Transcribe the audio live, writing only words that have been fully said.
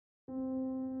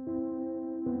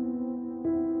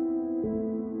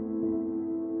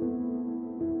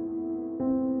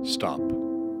Stop.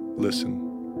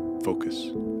 Listen.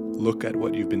 Focus. Look at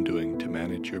what you've been doing to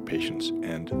manage your patients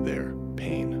and their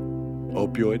pain.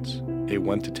 Opioids, a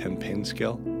 1 to 10 pain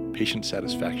scale, patient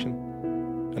satisfaction,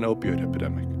 an opioid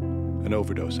epidemic, an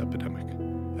overdose epidemic,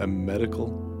 a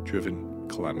medical-driven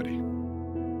calamity.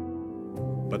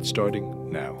 But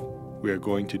starting now, we are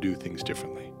going to do things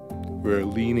differently. We are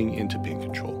leaning into pain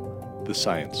control, the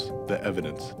science, the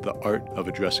evidence, the art of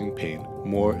addressing pain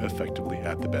more effectively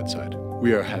at the bedside.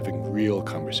 We are having real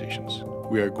conversations.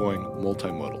 We are going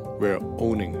multimodal. We are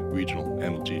owning regional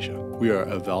analgesia. We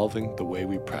are evolving the way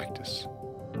we practice.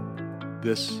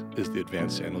 This is the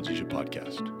Advanced Analgesia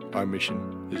Podcast. Our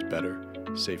mission is better,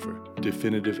 safer,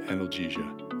 definitive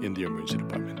analgesia in the emergency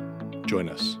department. Join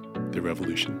us. The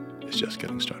revolution is just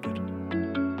getting started.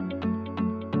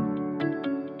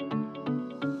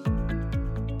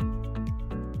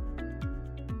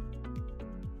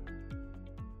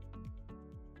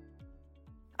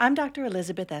 I'm Dr.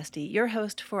 Elizabeth Esty, your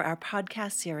host for our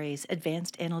podcast series,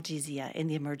 Advanced Analgesia in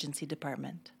the Emergency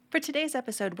Department. For today's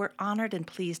episode, we're honored and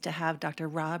pleased to have Dr.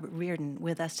 Rob Reardon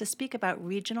with us to speak about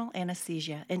regional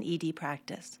anesthesia and ED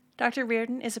practice. Dr.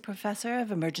 Reardon is a professor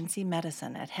of emergency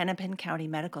medicine at Hennepin County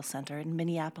Medical Center in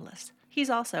Minneapolis.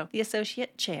 He's also the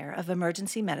associate chair of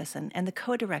emergency medicine and the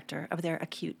co-director of their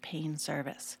acute pain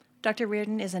service. Dr.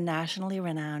 Reardon is a nationally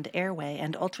renowned airway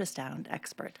and ultrasound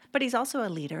expert, but he's also a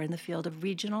leader in the field of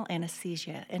regional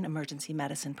anesthesia and emergency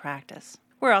medicine practice.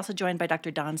 We're also joined by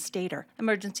Dr. Don Stater,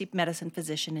 emergency medicine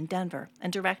physician in Denver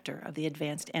and director of the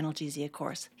Advanced Analgesia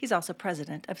course. He's also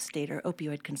president of Stater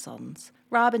Opioid Consultants.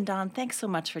 Rob and Don, thanks so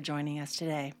much for joining us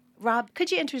today. Rob,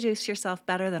 could you introduce yourself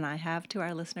better than I have to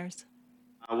our listeners?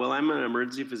 Well, I'm an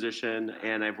emergency physician,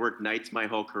 and I've worked nights my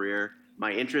whole career.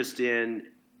 My interest in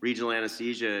regional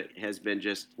anesthesia has been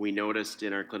we noticed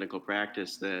in our clinical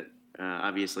practice that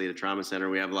obviously the trauma center,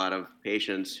 we have a lot of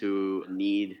patients who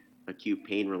need acute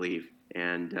pain relief,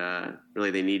 and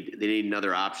really they need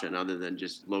another option other than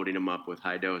just loading them up with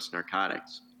high dose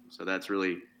narcotics. So that's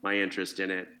really my interest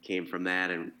in it came from that,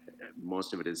 and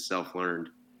most of it is self-learned.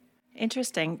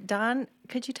 Interesting. Don,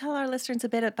 could you tell our listeners a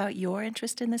bit about your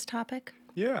interest in this topic?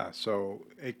 Yeah, so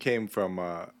it came from,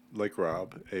 like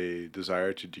Rob, a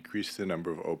desire to decrease the number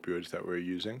of opioids that we're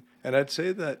using. And I'd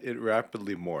say that it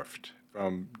rapidly morphed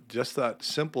from just that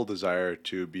simple desire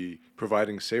to be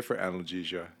providing safer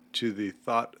analgesia to the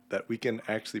thought that we can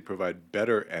actually provide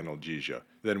better analgesia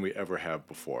than we ever have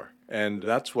before. And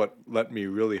that's what led me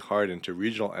really hard into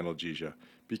regional analgesia,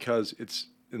 because it's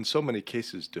in so many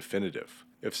cases definitive.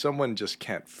 If someone just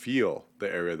can't feel the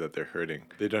area that they're hurting,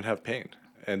 they don't have pain.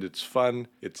 And it's fun,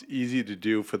 it's easy to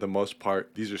do for the most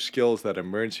part. These are skills that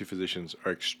emergency physicians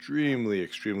are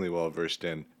extremely well versed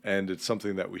in, and it's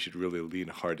something that we should really lean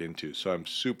hard into. So I'm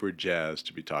super jazzed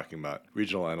to be talking about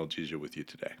regional analgesia with you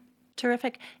today.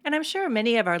 Terrific. And I'm sure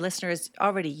many of our listeners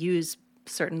already use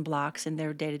certain blocks in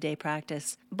their day-to-day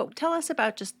practice. But tell us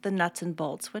about just the nuts and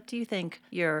bolts. What do you think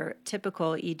your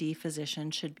typical ED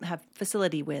physician should have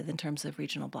facility with in terms of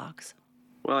regional blocks?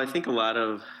 Well, I think a lot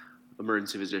of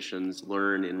emergency physicians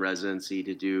learn in residency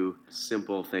to do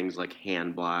simple things like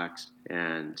hand blocks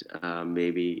and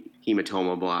maybe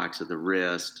hematoma blocks of the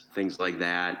wrist, things like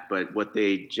that. But what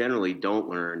they generally don't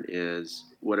learn is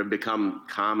what have become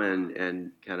common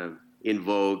and kind of in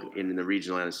vogue in the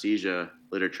regional anesthesia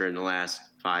literature in the last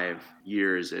 5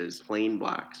 years is plain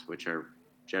blocks, which are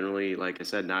generally, like I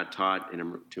said, not taught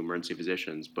to emergency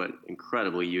physicians, but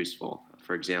incredibly useful.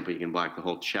 For example, you can block the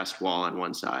whole chest wall on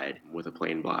one side with a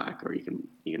plain block, or you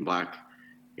can block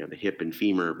the hip and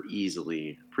femur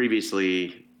easily.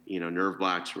 Previously, nerve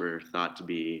blocks were thought to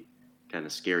be kind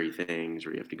of scary things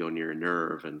where you have to go near a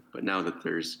nerve, but now that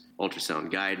there's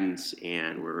ultrasound guidance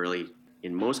and we're really,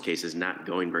 in most cases, not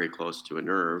going very close to a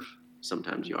nerve.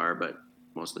 Sometimes you are, but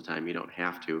most of the time you don't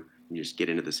have to. You just get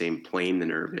into the same plane the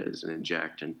nerve is and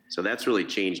inject. And so that's really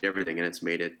changed everything, and it's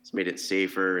made it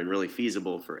safer and really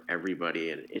feasible for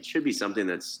everybody. And it should be something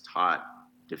that's taught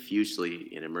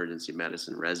diffusely in emergency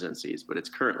medicine residencies, but it's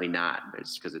currently not.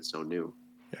 It's because it's so new.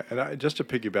 Yeah, and just to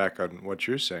piggyback on what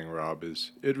you're saying, Rob,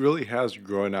 is it really has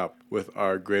grown up with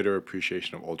our greater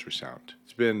appreciation of ultrasound.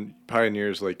 It's been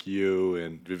pioneers like you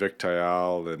and Vivek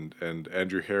Tayal and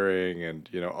Andrew Herring and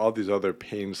all these other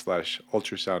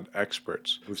pain/ultrasound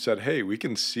experts who've said, hey, we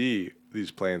can see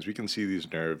these planes, we can see these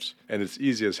nerves, and it's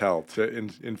easy as hell to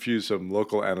infuse some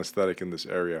local anesthetic in this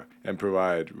area and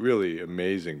provide really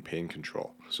amazing pain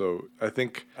control. So I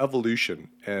think evolution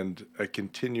and a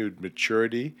continued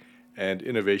maturity and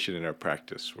innovation in our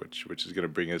practice, which is going to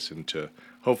bring us into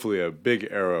hopefully a big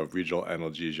era of regional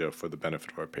analgesia for the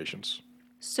benefit of our patients.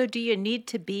 So do you need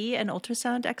to be an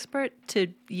ultrasound expert to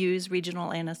use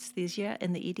regional anesthesia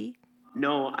in the ED?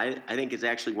 No, I think it's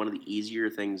actually one of the easier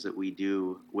things that we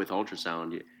do with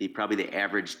ultrasound. Probably the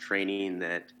average training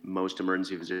that most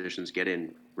emergency physicians get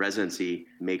in residency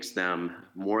makes them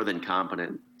more than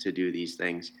competent to do these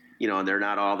things. And they're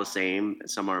not all the same.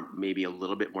 Some are maybe a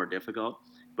little bit more difficult.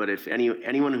 But if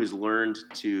anyone who's learned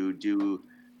to do,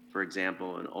 for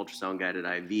example, an ultrasound guided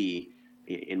IV,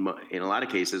 in a lot of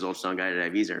cases, ultrasound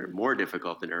guided IVs are more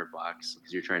difficult than nerve blocks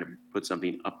because you're trying to put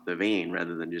something up the vein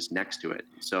rather than just next to it.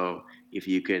 So if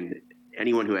you can,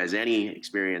 anyone who has any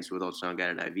experience with ultrasound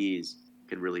guided IVs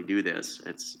could really do this.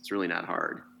 It's really not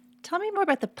hard. Tell me more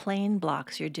about the plane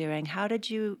blocks you're doing. How did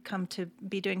you come to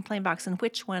be doing plane blocks, and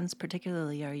which ones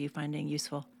particularly are you finding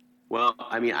useful? Well,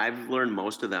 I mean, I've learned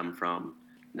most of them from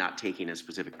not taking a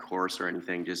specific course or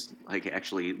anything, just like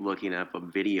actually looking up a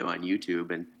video on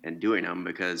YouTube and doing them,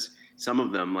 because some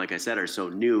of them, like I said, are so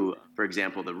new. For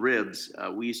example, the ribs,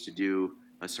 we used to do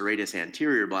a serratus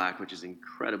anterior block, which is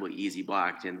incredibly easy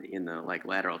blocked in the like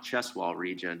lateral chest wall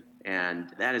region.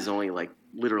 And that is only like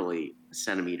literally a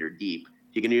centimeter deep.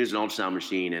 If you can use an ultrasound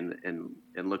machine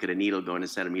and look at a needle going a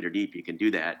centimeter deep, you can do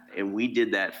that. And we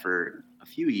did that for a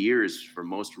few years for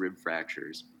most rib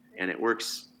fractures, and it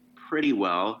works pretty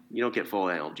well. You don't get full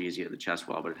analgesia of the chest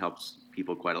wall, but it helps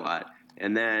people quite a lot.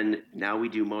 And then now we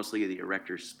do mostly the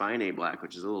erector spinae block,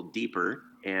 which is a little deeper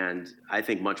and I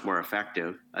think much more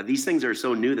effective. These things are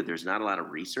so new that there's not a lot of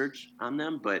research on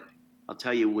them, but I'll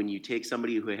tell you, when you take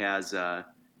somebody who has,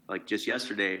 like just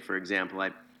yesterday, for example,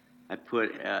 I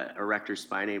put erector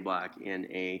spinae block in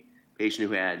a patient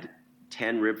who had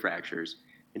 10 rib fractures,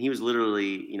 and he was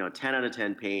literally, 10 out of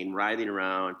 10 pain, writhing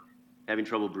around, having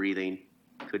trouble breathing,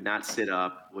 could not sit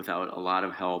up without a lot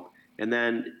of help. And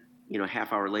then,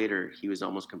 half hour later, he was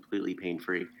almost completely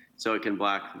pain-free. So it can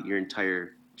block your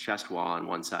entire chest wall on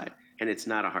one side. And it's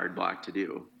not a hard block to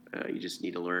do. You just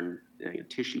need to learn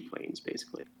tissue planes,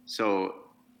 basically. So,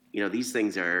 these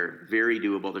things are very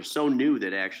doable. They're so new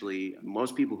that actually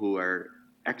most people who are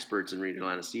experts in regional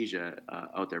anesthesia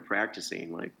out there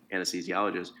practicing, like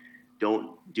anesthesiologists,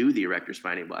 don't do the erector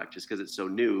spinae block just because it's so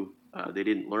new. They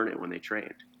didn't learn it when they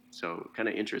trained. So kind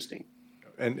of interesting.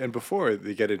 And before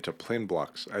they get into plane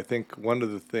blocks, I think one of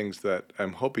the things that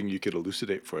I'm hoping you could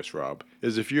elucidate for us, Rob,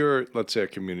 is if you're, let's say, a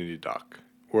community doc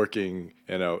working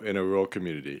in a rural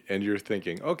community, and you're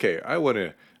thinking, okay, I want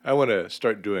to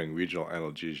start doing regional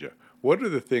analgesia. What are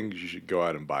the things you should go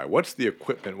out and buy? What's the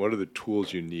equipment? What are the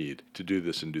tools you need to do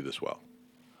this and do this well?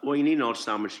 Well, you need an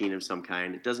ultrasound machine of some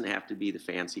kind. It doesn't have to be the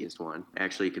fanciest one.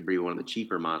 Actually, it could be one of the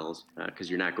cheaper models because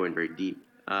you're not going very deep.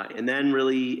 And then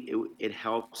really, it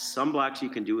helps. Some blocks you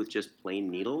can do with just plain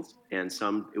needles, and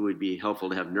some it would be helpful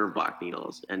to have nerve block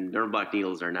needles. And nerve block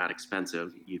needles are not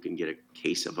expensive. You can get a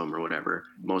case of them or whatever.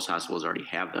 Most hospitals already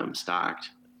have them stocked.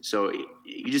 So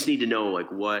you just need to know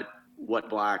like what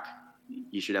block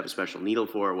you should have a special needle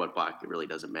for, what block it really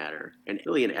doesn't matter. And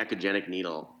really an echogenic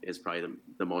needle is probably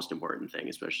the most important thing,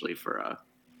 especially for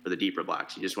the deeper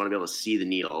blocks. You just want to be able to see the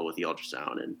needle with the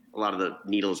ultrasound. And a lot of the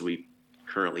needles we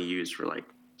currently use for like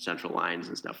central lines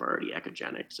and stuff are already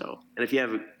echogenic. So, and if you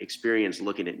have experience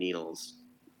looking at needles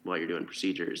while you're doing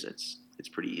procedures, it's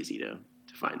pretty easy to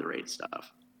find the right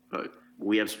stuff. But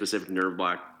we have specific nerve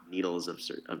block needles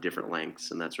of different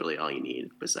lengths, and that's really all you need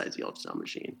besides the ultrasound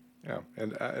machine. Yeah,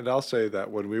 and I'll say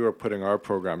that when we were putting our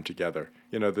program together,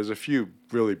 there's a few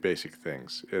really basic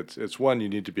things. It's one, you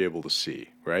need to be able to see,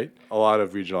 right? A lot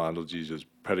of regional analgesia is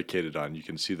predicated on you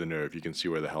can see the nerve, you can see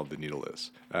where the hell the needle is,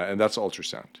 and that's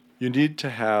ultrasound. You need to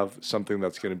have something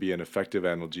that's going to be an effective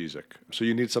analgesic. So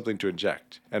you need something to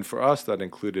inject. And for us, that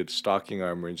included stocking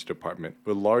our emergency department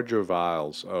with larger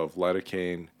vials of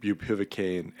lidocaine,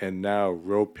 bupivacaine, and now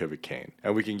ropivacaine.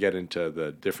 And we can get into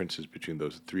the differences between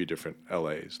those three different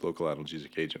LAs, local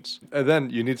analgesic agents. And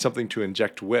then you need something to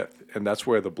inject with, and that's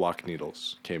where the block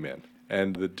needles came in.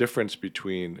 And the difference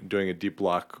between doing a deep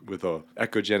block with a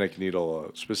echogenic needle,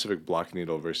 a specific block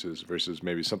needle versus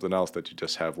maybe something else that you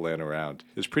just have laying around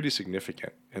is pretty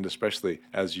significant. And especially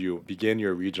as you begin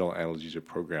your regional analgesia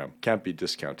program, can't be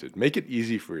discounted. Make it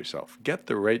easy for yourself. Get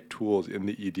the right tools in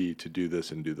the ED to do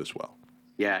this and do this well.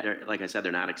 Yeah, like I said,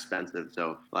 they're not expensive.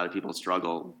 So a lot of people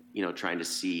struggle, trying to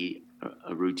see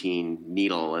a routine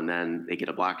needle, and then they get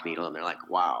a block needle and they're like,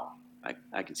 wow,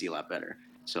 I can see a lot better.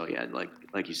 So yeah,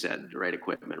 like you said, the right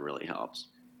equipment really helps.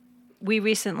 We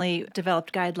recently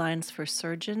developed guidelines for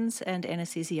surgeons and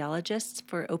anesthesiologists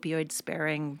for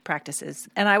opioid-sparing practices.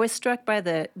 And I was struck by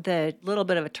the little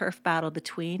bit of a turf battle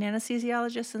between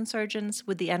anesthesiologists and surgeons,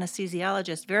 with the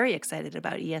anesthesiologist very excited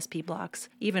about ESP blocks,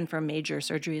 even for major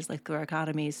surgeries like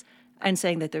thoracotomies, and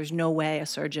saying that there's no way a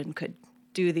surgeon could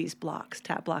do these blocks,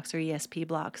 TAP blocks or ESP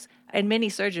blocks. And many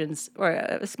surgeons, or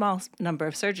a small number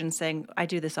of surgeons, saying, I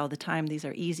do this all the time, these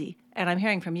are easy. And I'm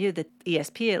hearing from you that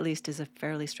ESP at least is a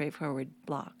fairly straightforward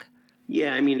block.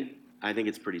 Yeah, I mean, I think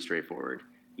it's pretty straightforward.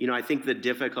 I think the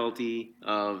difficulty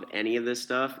of any of this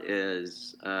stuff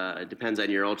is it depends on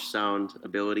your ultrasound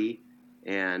ability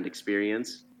and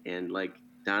experience, and like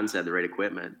Don said, the right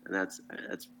equipment. And that's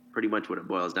pretty much what it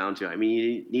boils down to. I mean,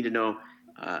 you need to know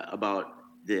about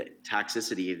the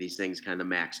toxicity of these things, kind of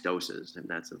max doses, and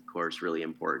that's of course really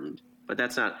important. But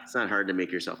it's not hard to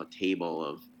make yourself a table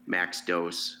of max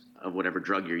dose of whatever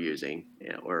drug you're using,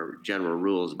 or general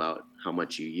rules about how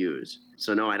much you use.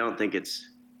 So no, I don't think it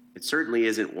certainly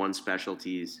isn't one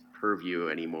specialty's purview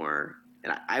anymore.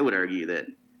 And I would argue that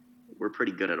we're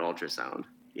pretty good at ultrasound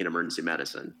in emergency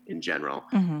medicine in general.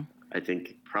 Mm-hmm. I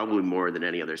think probably more than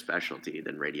any other specialty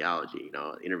than radiology.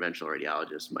 Interventional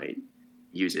radiologists might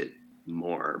use it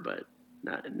more, but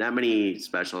not many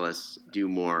specialists do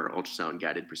more ultrasound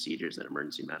guided procedures than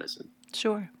emergency medicine.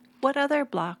 Sure. What other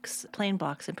blocks, plain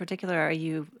blocks in particular, are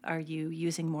you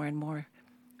using more and more?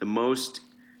 The most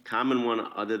common one,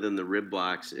 other than the rib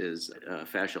blocks, is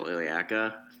fascial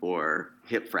iliaca for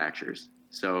hip fractures.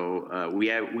 So we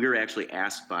were actually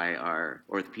asked by our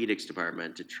orthopedics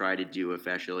department to try to do a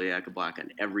fascial iliaca block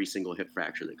on every single hip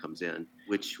fracture that comes in,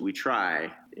 which we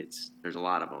try. There's a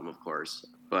lot of them, of course.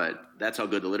 But that's how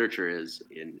good the literature is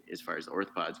as far as the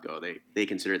orthopods go. They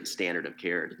consider it the standard of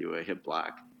care to do a hip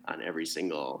block on every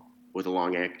single, with a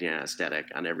long-acting anesthetic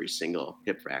on every single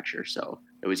hip fracture. So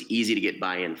it was easy to get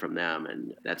buy-in from them,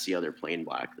 and that's the other plain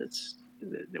block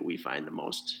that we find the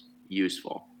most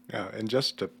useful. Yeah, and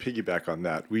just to piggyback on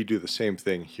that, we do the same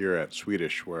thing here at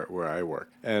Swedish where I work.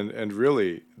 And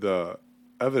really, the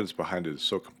evidence behind it is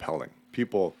so compelling.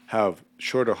 People have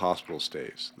shorter hospital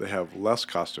stays. They have less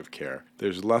cost of care.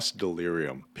 There's less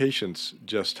delirium. Patients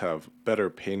just have better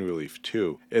pain relief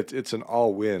too. It's an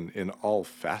all-win in all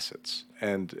facets.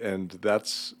 And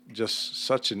that's just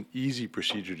such an easy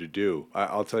procedure to do.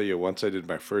 I'll tell you, once I did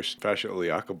my first fascial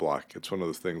iliaca block, it's one of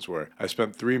those things where I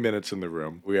spent 3 minutes in the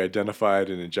room. We identified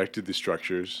and injected the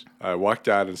structures. I walked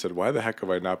out and said, why the heck have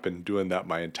I not been doing that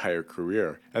my entire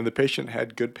career? And the patient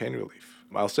had good pain relief.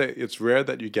 I'll say it's rare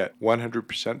that you get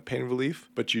 100% pain relief,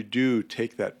 but you do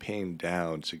take that pain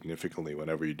down significantly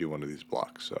whenever you do one of these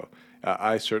blocks. So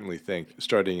I certainly think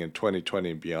starting in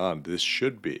 2020 and beyond, this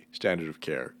should be standard of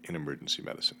care in emergency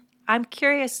medicine. I'm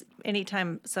curious,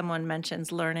 anytime someone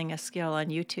mentions learning a skill on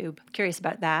YouTube, curious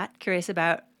about that, curious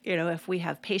about, if we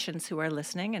have patients who are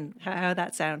listening and how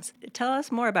that sounds. Tell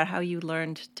us more about how you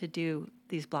learned to do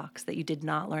these blocks that you did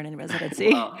not learn in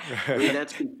residency. Well,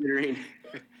 that's considering...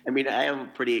 I have a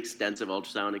pretty extensive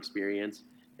ultrasound experience,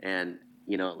 and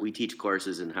we teach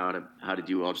courses in how to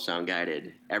do ultrasound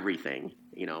guided everything,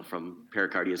 from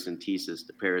pericardiocentesis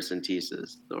to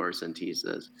paracentesis,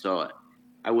 thoracentesis. So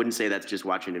I wouldn't say that's just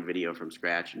watching a video from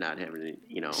scratch and not having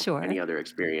Sure. any other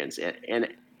experience.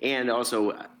 And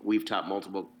also we've taught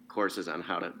multiple courses on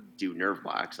how to do nerve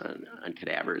blocks on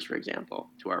cadavers, for example,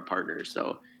 to our partners.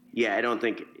 So yeah, I don't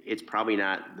think it's probably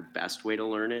not the best way to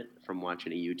learn it from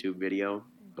watching a YouTube video.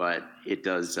 But it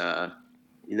does,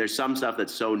 there's some stuff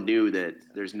that's so new that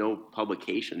there's no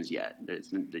publications yet.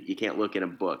 You can't look in a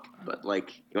book. But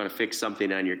like, you want to fix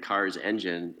something on your car's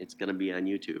engine, it's going to be on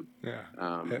YouTube. Yeah.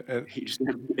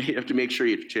 You have to make sure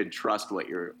you should trust what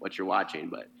you're watching.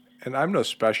 And I'm no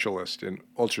specialist in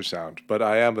ultrasound, but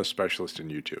I am a specialist in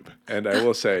YouTube. And I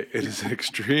will say it is an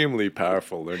extremely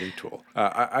powerful learning tool.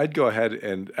 I'd go ahead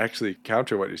and actually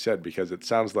counter what you said, because it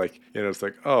sounds like, it's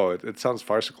like, it sounds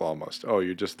farcical almost. Oh,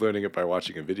 you're just learning it by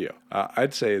watching a video.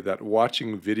 I'd say that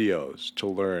watching videos to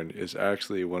learn is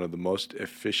actually one of the most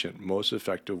efficient, most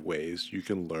effective ways you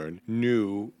can learn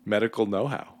new medical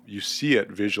know-how. You see it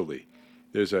visually.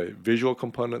 There's a visual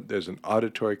component, there's an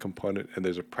auditory component, and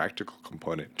there's a practical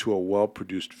component to a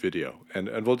well-produced video. And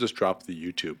we'll just drop the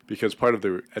YouTube, because part of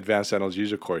the advanced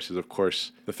analgesia course is, of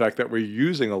course, the fact that we're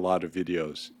using a lot of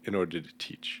videos in order to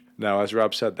teach. Now, as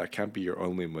Rob said, that can't be your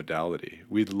only modality.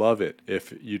 We'd love it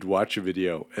if you'd watch a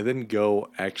video and then go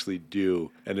actually do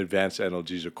an advanced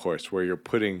analgesia course where you're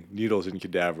putting needles in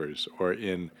cadavers or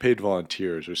in paid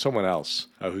volunteers or someone else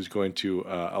who's going to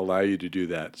allow you to do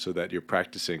that, so that you're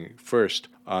practicing first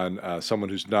on someone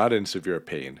who's not in severe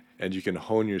pain, and you can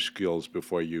hone your skills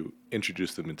before you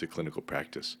introduce them into clinical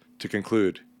practice. To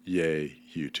conclude, Yay,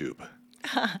 YouTube.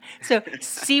 So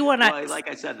C1, Well, like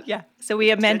I said, yeah. So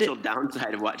we amended. The essential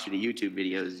downside of watching a YouTube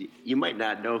video is you might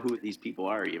not know who these people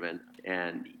are even,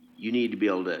 and you need to be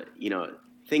able to,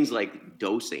 things like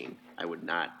dosing. I would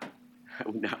not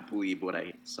believe what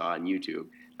I saw on YouTube.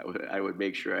 I would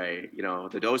make sure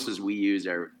the doses we use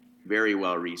are very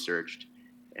well researched,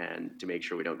 and to make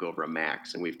sure we don't go over a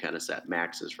max, and we've kind of set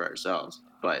maxes for ourselves.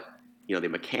 But the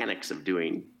mechanics of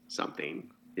doing something.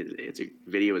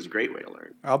 Video is a great way to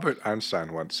learn. Albert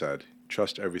Einstein once said,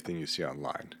 "Trust everything you see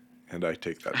online," and I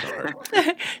take that to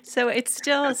heart. So it's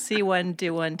still see one,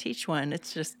 do one, teach one.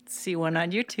 It's just see one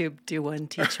on YouTube, do one,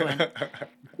 teach one.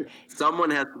 Someone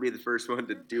has to be the first one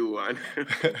to do one.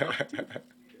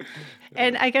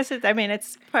 And I guess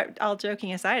it's part, all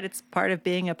joking aside, it's part of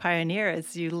being a pioneer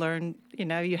as you learn,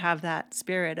 you have that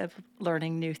spirit of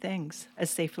learning new things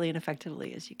as safely and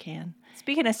effectively as you can.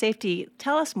 Speaking of safety,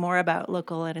 tell us more about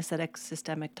local anesthetic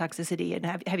systemic toxicity. And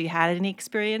have you had any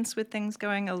experience with things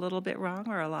going a little bit wrong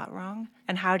or a lot wrong?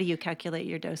 And how do you calculate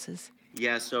your doses?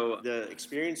 Yeah, so the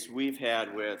experience we've had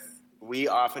we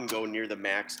often go near the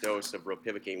max dose of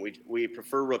ropivacaine. We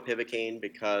prefer ropivacaine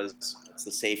because it's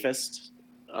the safest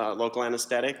local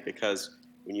anesthetic, because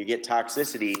when you get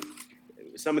toxicity,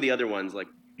 some of the other ones like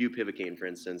bupivacaine, for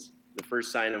instance, the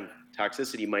first sign of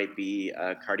toxicity might be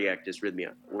cardiac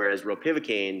dysrhythmia, whereas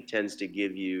ropivacaine tends to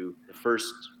give you, the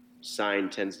first sign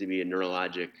tends to be a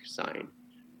neurologic sign,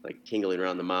 like tingling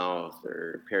around the mouth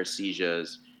or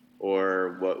paresthesias,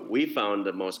 or what we found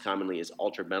the most commonly is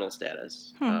altered mental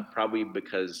status, probably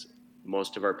because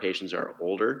most of our patients are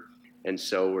older, and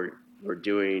so we're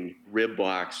doing rib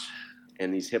blocks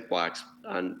and these hip blocks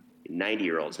on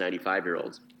 90-year-olds,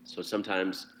 95-year-olds. So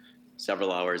sometimes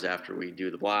several hours after we do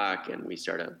the block and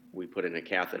we put in a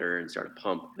catheter and start a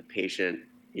pump, the patient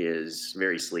is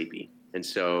very sleepy. And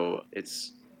so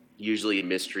it's usually a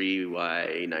mystery why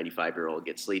a 95-year-old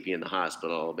gets sleepy in the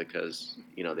hospital, because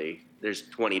there's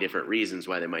 20 different reasons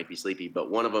why they might be sleepy,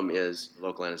 but one of them is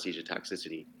local anesthesia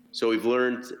toxicity. So we've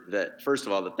learned that, first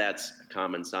of all, that's a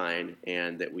common sign,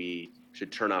 and that we should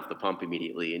turn off the pump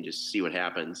immediately and just see what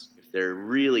happens. If they're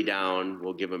really down,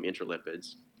 we'll give them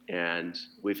intralipids. And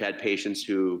we've had patients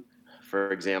who,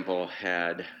 for example,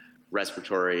 had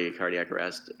respiratory cardiac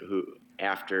arrest, who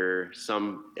at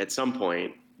some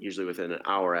point, usually within an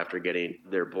hour after getting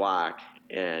their block,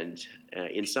 and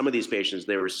in some of these patients,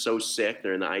 they were so sick,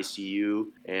 they're in the ICU,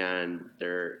 and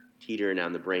they're teetering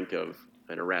on the brink of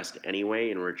an arrest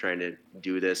anyway, and we're trying to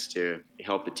do this to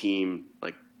help the team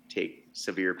take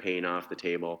severe pain off the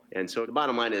table. And so the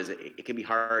bottom line is it can be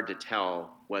hard to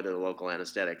tell whether the local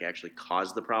anesthetic actually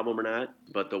caused the problem or not.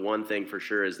 But the one thing for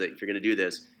sure is that if you're going to do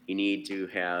this, you need to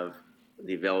have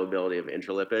the availability of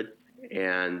intralipid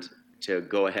and to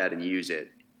go ahead and use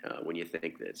it when you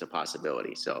think that it's a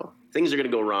possibility. So things are going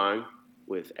to go wrong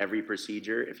with every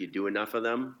procedure. If you do enough of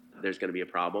them, there's going to be a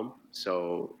problem.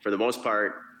 So for the most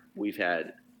part, we've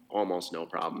had almost no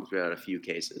problems. We had a few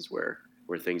cases where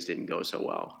things didn't go so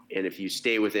well. And if you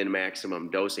stay within maximum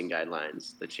dosing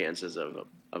guidelines, the chances of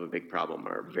a big problem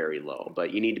are very low.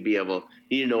 But you need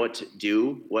to know what to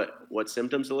do, what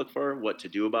symptoms to look for, what to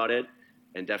do about it,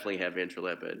 and definitely have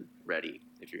intralipid ready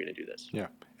if you're going to do this. Yeah.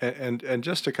 And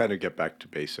just to kind of get back to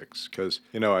basics, because,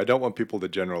 I don't want people to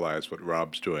generalize what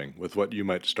Rob's doing with what you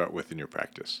might start with in your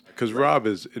practice. Because Rob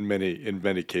is, in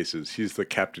many cases, he's the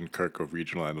Captain Kirk of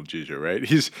regional analgesia, right?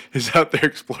 He's out there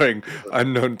exploring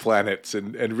unknown planets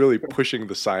and really pushing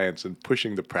the science and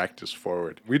pushing the practice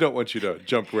forward. We don't want you to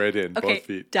jump right in, both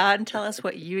feet. Don, tell us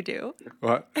what you do.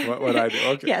 What I do?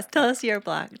 Okay. Yes, tell us your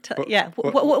block.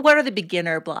 What are the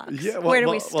beginner blocks? Yeah, Where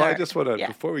do we start? Well, I just want to,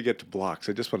 before we get to blocks,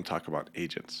 I just want to talk about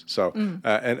agents. So,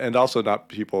 and also not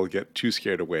people get too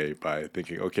scared away by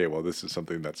thinking, okay, well, this is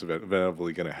something that's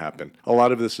inevitably going to happen. A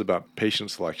lot of this is about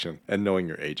patient selection and knowing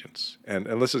your agents. And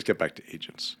let's just get back to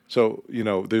agents. So,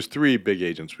 there's 3 big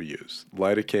agents we use: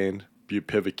 lidocaine,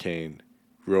 bupivacaine,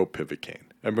 ropivacaine.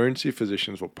 Emergency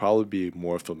physicians will probably be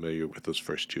more familiar with those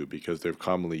first 2 because they're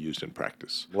commonly used in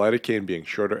practice. Lidocaine being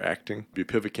shorter acting,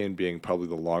 bupivacaine being probably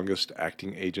the longest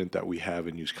acting agent that we have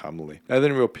and use commonly. And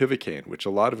then ropivacaine, which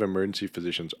a lot of emergency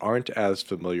physicians aren't as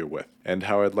familiar with. And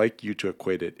how I'd like you to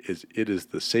equate it is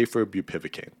the safer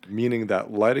bupivacaine, meaning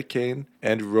that lidocaine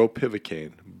and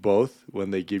ropivacaine, both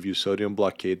when they give you sodium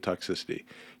blockade toxicity,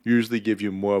 usually give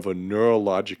you more of a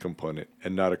neurologic component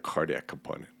and not a cardiac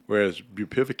component. Whereas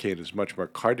bupivacaine is much more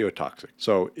cardiotoxic.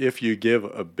 So if you give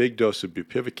a big dose of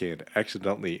bupivacaine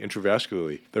accidentally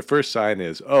intravascularly, the first sign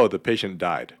is, oh, the patient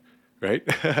died, right?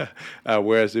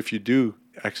 Whereas if you do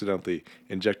accidentally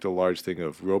inject a large thing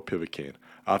of ropivacaine,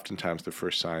 oftentimes the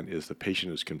first sign is the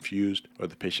patient is confused or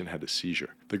the patient had a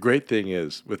seizure. The great thing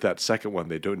is with that second one,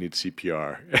 they don't need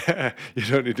CPR. You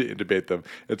don't need to intubate them.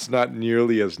 It's not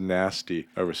nearly as nasty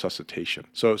a resuscitation.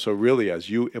 So really, as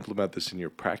you implement this in your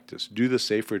practice, do the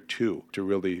safer two to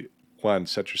really, one,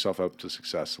 set yourself up to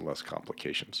success and less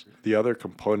complications. The other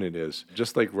component is,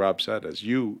 just like Rob said, as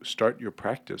you start your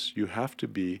practice, you have to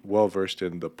be well-versed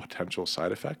in the potential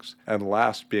side effects. And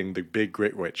last being the big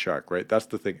great white shark, right? That's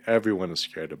the thing everyone is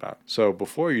scared about. So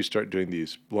before you start doing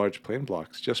these large plane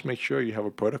blocks, just make sure you have a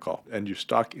protocol and you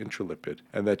stock Intralipid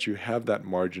and that you have that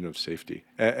margin of safety.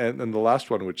 And the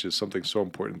last one, which is something so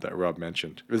important that Rob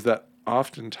mentioned, is that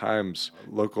oftentimes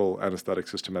local anesthetic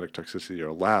systematic toxicity,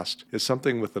 or LAST, is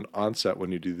something with an onset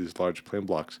when you do these large plane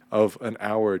blocks of an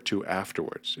hour or two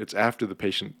afterwards. It's after the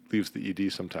patient leaves the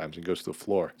ED sometimes and goes to the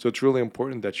floor. So it's really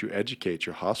important that you educate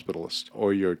your hospitalist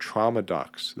or your trauma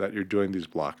docs that you're doing these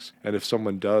blocks. And if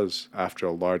someone does, after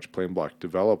a large plane block,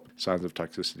 develop signs of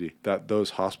toxicity, that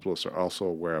those hospitalists are also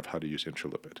aware of how to use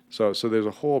Intralipid. So there's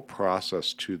a whole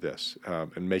process to this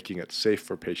and making it safe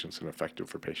for patients and effective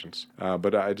for patients.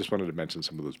 But I just wanted to mention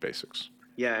some of those basics.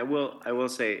 Yeah, I will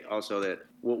say also that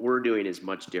what we're doing is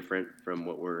much different from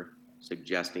what we're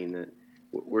suggesting. That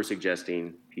we're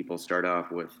suggesting people start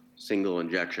off with single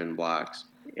injection blocks,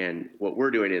 and what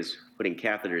we're doing is putting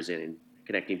catheters in and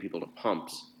connecting people to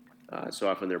pumps. So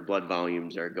often their blood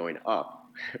volumes are going up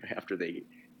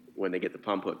when they get the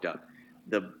pump hooked up.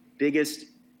 The biggest,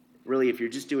 really, if you're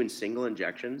just doing single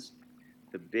injections,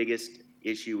 the biggest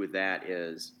issue with that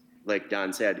is, like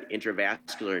Don said,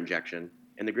 intravascular injection.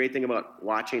 And the great thing about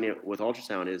watching it with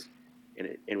ultrasound is,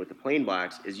 and with the plane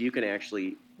blocks, is you can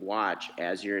actually watch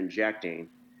as you're injecting,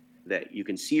 that you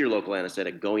can see your local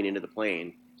anesthetic going into the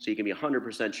plane, so you can be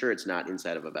 100% sure it's not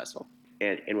inside of a vessel.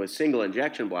 And with single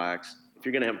injection blocks, if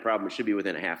you're going to have a problem, it should be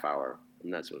within a half hour.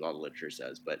 And that's what all the literature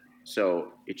says. But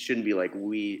so it shouldn't be like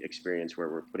we experience where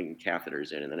we're putting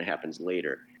catheters in and then it happens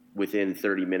later, within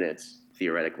 30 minutes.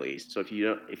 Theoretically. So if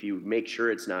you make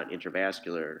sure it's not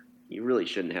intravascular, you really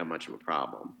shouldn't have much of a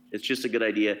problem. It's just a good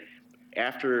idea.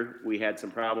 After we had some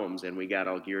problems and we got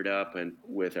all geared up and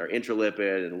with our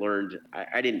Intralipid and learned,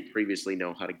 I didn't previously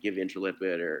know how to give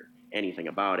Intralipid or anything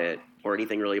about it or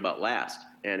anything really about LAST.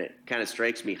 And it kind of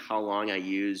strikes me how long I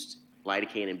used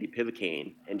lidocaine and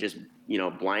bupivacaine and just,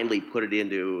 blindly put it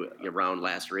into around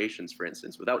lacerations, for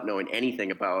instance, without knowing anything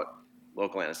about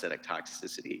local anesthetic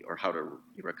toxicity or how to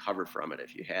recover from it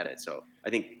if you had it. So I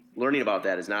think learning about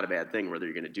that is not a bad thing, whether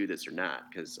you're going to do this or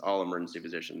not, because all emergency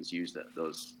physicians use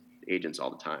those agents all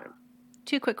the time.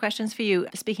 2 quick questions for you.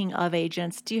 Speaking of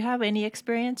agents, do you have any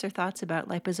experience or thoughts about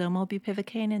liposomal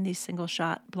bupivacaine in these single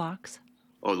shot blocks?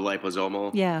 Oh, the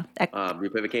liposomal? Yeah.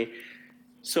 Bupivacaine.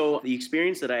 So the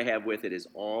experience that I have with it is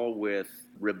all with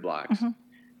rib blocks. Mm-hmm.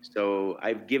 So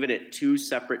I've given it 2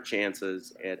 separate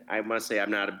chances, and I must say I'm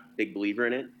not a big believer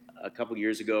in it. A couple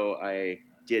years ago, I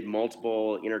did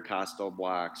multiple intercostal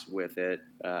blocks with it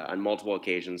on multiple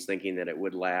occasions, thinking that it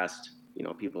would last.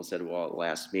 People said, well, it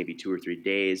lasts maybe 2 or 3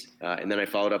 days. And then I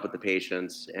followed up with the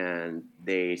patients, and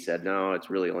they said, no,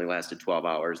 it's really only lasted 12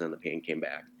 hours, and the pain came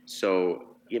back.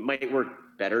 So it might work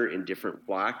better in different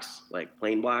blocks, like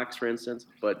plane blocks, for instance,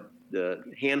 but the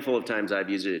handful of times I've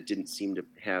used it, it didn't seem to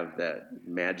have that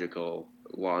magical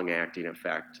long-acting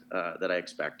effect that I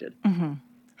expected. Mm-hmm.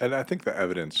 And I think the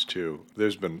evidence, too,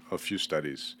 there's been a few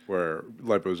studies where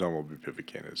liposomal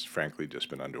bupivacaine has frankly just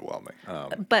been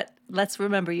underwhelming. But let's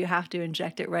remember, you have to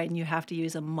inject it right, and you have to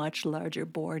use a much larger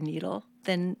bore needle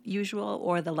than usual,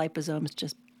 or the liposomes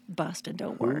just bust and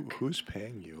don't work. Who's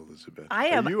paying you, Elizabeth? I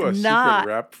am Are you a not.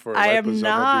 Secret rep for I am liposomal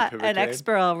not bupivacaine? an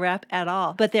Exparel rep at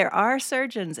all. But there are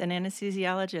surgeons and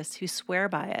anesthesiologists who swear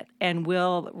by it and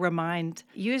will remind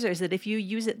users that if you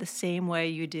use it the same way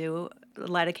you do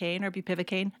lidocaine or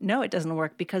bupivacaine, no, it doesn't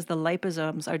work because the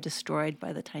liposomes are destroyed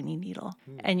by the tiny needle,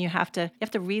 and you have to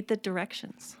read the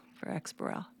directions for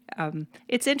Exparel.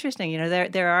 It's interesting,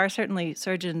 there are certainly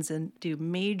surgeons and do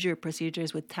major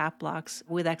procedures with tap blocks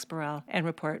with Exparel and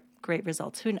report great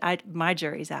results. My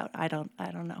jury's out. I don't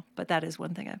know, but that is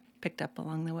one thing I picked up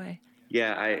along the way.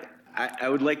 Yeah, I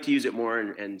would like to use it more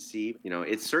and see.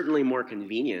 It's certainly more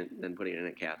convenient than putting in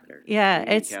a catheter. Yeah,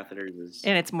 catheters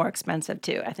and it's more expensive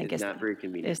too. I think it's not very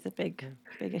convenient. Is the big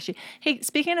issue. Hey,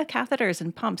 speaking of catheters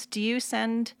and pumps, do you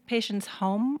send patients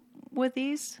home with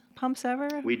these pumps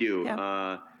ever? We do.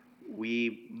 Yeah.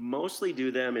 We mostly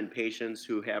do them in patients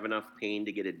who have enough pain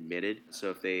to get admitted. So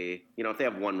if they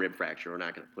have 1 rib fracture, we're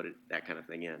not going to put that kind of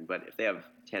thing in. But if they have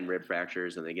 10 rib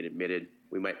fractures and they get admitted,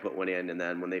 we might put one in, and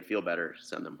then when they feel better,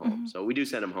 send them home. Mm-hmm. So we do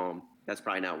send them home. That's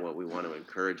probably not what we want to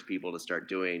encourage people to start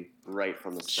doing right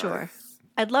from the start.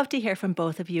 Sure. I'd love to hear from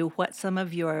both of you what some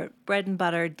of your bread and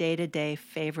butter day-to-day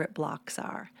favorite blocks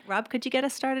are. Rob, could you get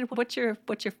us started? What's your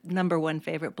number one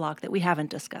favorite block that we haven't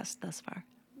discussed thus far?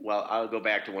 Well, I'll go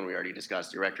back to one we already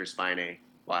discussed. Erector spinae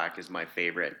block is my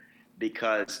favorite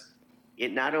because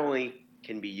it not only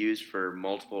can be used for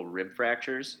multiple rib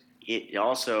fractures, it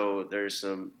also, there's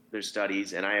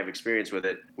studies, and I have experience with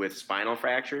it, with spinal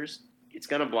fractures. It's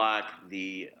going to block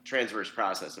the transverse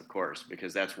process, of course,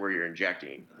 because that's where you're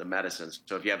injecting the medicines.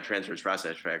 So if you have a transverse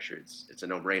process fracture, it's a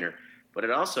no-brainer. But it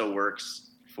also works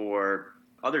for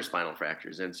other spinal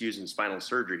fractures, and it's used in spinal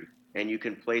surgery. And you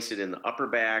can place it in the upper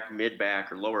back, mid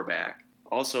back, or lower back.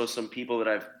 Also, some people that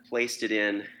I've placed it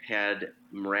in had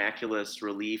miraculous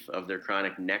relief of their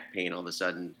chronic neck pain all of a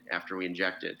sudden after we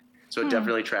injected. So it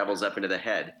definitely travels up into the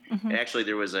head. And actually,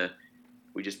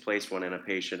 we just placed one in a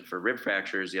patient for rib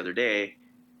fractures the other day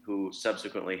who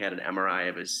subsequently had an MRI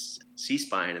of his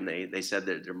C-spine, and they said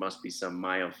that there must be some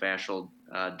myofascial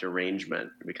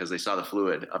derangement because they saw the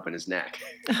fluid up in his neck.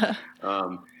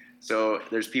 So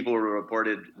there's people who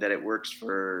reported that it works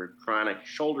for chronic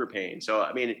shoulder pain. So,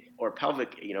 I mean, or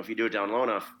pelvic, if you do it down low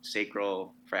enough,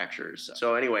 sacral fractures.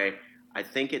 So anyway, I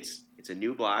think it's a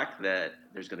new block that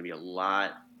there's going to be a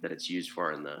lot that it's used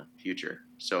for in the future.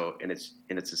 So, and it's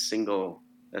a single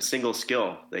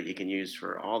skill that you can use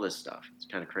for all this stuff. It's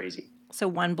kind of crazy. So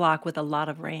one block with a lot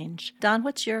of range. Don,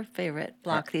 what's your favorite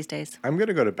block these days? I'm going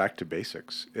to go back to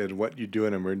basics in what you do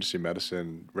in emergency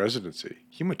medicine residency.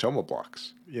 Hematoma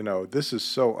blocks. This is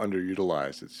so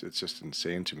underutilized. It's just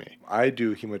insane to me. I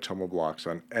do hematoma blocks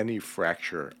on any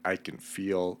fracture I can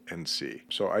feel and see.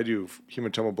 So I do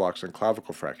hematoma blocks on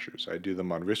clavicle fractures. I do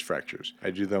them on wrist fractures.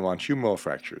 I do them on humeral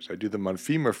fractures. I do them on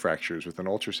femur fractures with an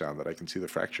ultrasound that I can see the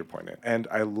fracture point in. And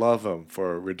I love them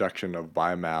for reduction of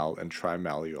bimal and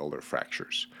trimalleolar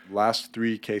fractures. Last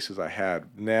 3 cases I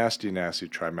had, nasty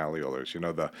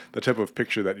trimalleolars. The type of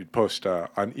picture that you'd post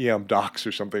on EM Docs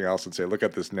or something else and say, look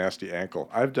at this nasty ankle.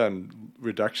 I've done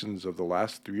reductions of the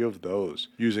last 3 of those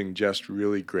using just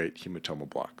really great hematoma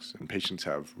blocks. And patients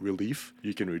have relief.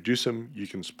 You can reduce them, you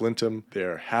can splint them,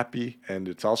 they're happy, and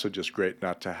it's also just great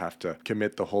not to have to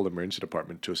commit the whole emergency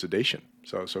department to a sedation.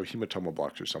 So hematoma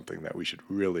blocks are something that we should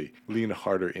really lean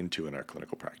harder into in our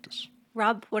clinical practice.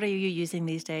 Rob, what are you using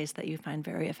these days that you find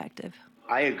very effective?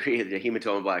 I agree that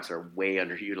hematoma blocks are way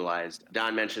underutilized.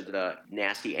 Don mentioned the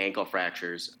nasty ankle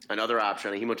fractures. Another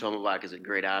option, a hematoma block is a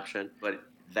great option, but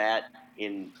that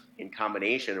in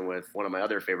combination with one of my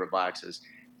other favorite blocks is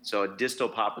a distal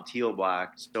popliteal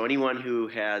block. So anyone who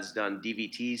has done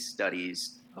DVT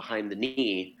studies behind the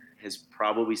knee has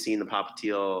probably seen the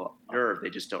popliteal nerve. They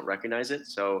just don't recognize it.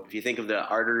 So if you think of the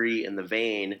artery and the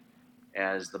vein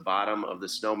as the bottom of the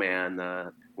snowman,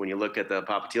 when you look at the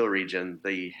popliteal region,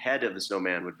 the head of the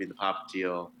snowman would be the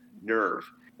popliteal nerve.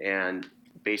 And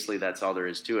basically that's all there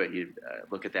is to it. You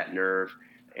look at that nerve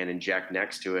and inject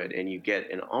next to it, and you get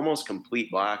an almost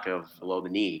complete block of below the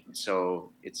knee.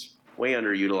 So it's way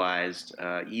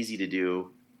underutilized, easy to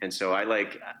do. And so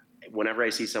whenever I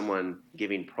see someone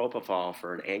giving propofol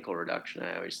for an ankle reduction,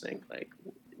 I always think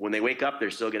when they wake up,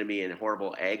 they're still going to be in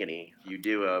horrible agony. If you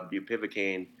do a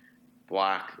bupivacaine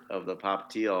block of the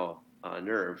popliteal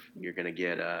nerve, you're going to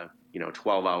get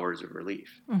 12 hours of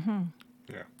relief. Mm-hmm.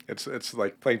 Yeah, it's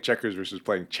like playing checkers versus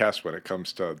playing chess when it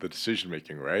comes to the decision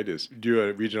making, right? Is do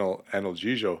a regional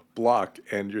analgesia block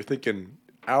and you're thinking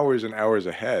hours and hours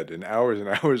ahead and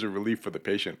hours of relief for the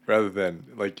patient, rather than,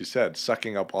 like you said,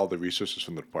 sucking up all the resources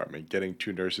from the department, getting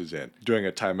 2 nurses in, doing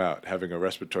a timeout, having a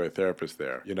respiratory therapist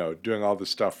there, doing all this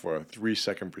stuff for a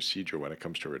 3-second procedure when it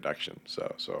comes to reduction.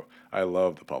 So I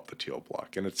love the popliteal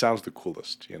block, and it sounds the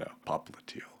coolest,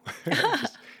 popliteal.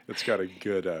 It's got a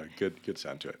good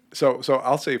sound to it. So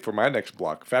I'll say for my next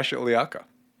block, fascia iliaca.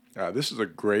 This is a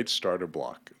great starter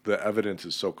block. The evidence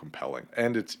is so compelling,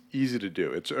 and it's easy to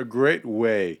do. It's a great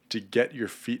way to get your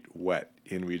feet wet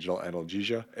in regional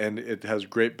analgesia, and it has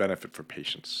great benefit for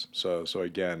patients. So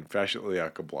again, fascia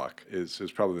iliaca block is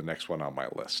probably the next one on my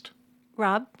list.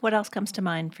 Rob, what else comes to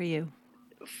mind for you?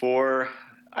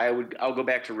 I'll go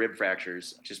back to rib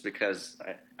fractures just because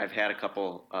I've had a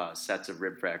couple sets of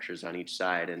rib fractures on each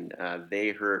side, and they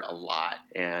hurt a lot,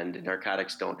 and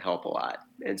narcotics don't help a lot.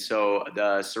 And so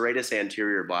the serratus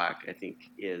anterior block, I think,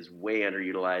 is way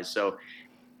underutilized. So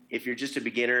if you're just a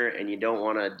beginner and you don't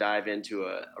want to dive into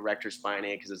a erector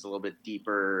spinae because it's a little bit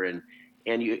deeper, and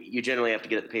you generally have to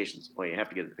get at the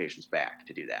patient's back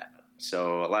to do that.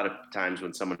 So a lot of times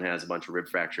when someone has a bunch of rib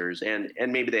fractures and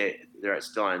maybe they're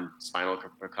still on spinal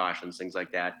precautions, things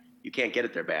like that, you can't get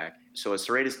at their back. So a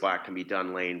serratus block can be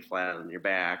done laying flat on your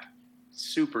back,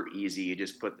 super easy. You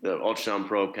just put the ultrasound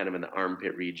probe kind of in the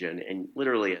armpit region, and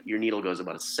literally your needle goes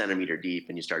about a centimeter deep,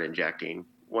 and you start injecting.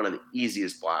 One of the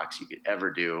easiest blocks you could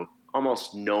ever do.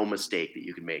 Almost no mistake that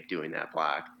you could make doing that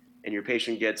block. And your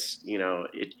patient gets,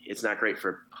 it's not great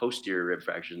for posterior rib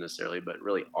fractures necessarily, but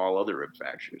really all other rib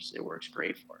fractures, it works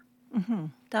great for. Mm-hmm.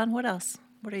 Don, what else?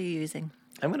 What are you using?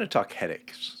 I'm going to talk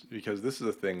headaches, because this is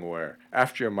a thing where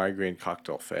after your migraine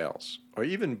cocktail fails, or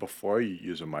even before you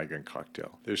use a migraine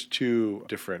cocktail, there's two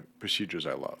different procedures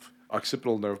I love: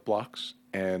 occipital nerve blocks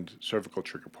and cervical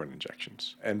trigger point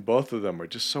injections. And both of them are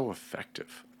just so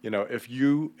effective. If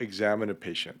you examine a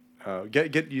patient,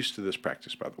 get used to this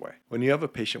practice, by the way. When you have a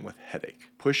patient with headache,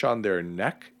 push on their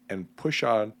neck and push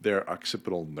on their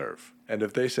occipital nerve. And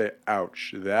if they say,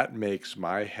 ouch, that makes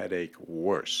my headache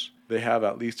worse, they have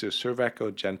at least a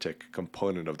cervicogenetic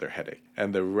component of their headache.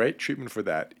 And the right treatment for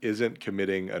that isn't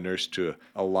committing a nurse to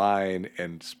a line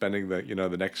and spending the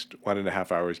next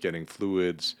 1.5 hours getting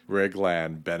fluids,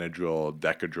 Reglan, Benadryl,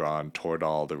 Decadron,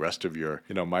 Toradol, the rest of your,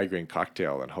 migraine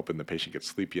cocktail, and hoping the patient gets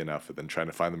sleepy enough and then trying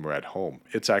to find them right home.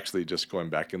 It's actually just going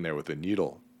back in there with a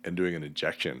needle and doing an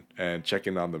injection and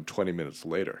checking on them 20 minutes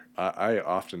later. I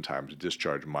oftentimes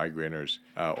discharge migraineurs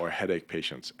or headache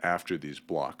patients after these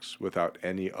blocks without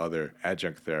any other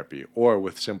adjunct therapy, or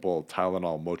with simple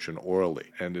Tylenol Motrin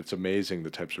orally. And it's amazing the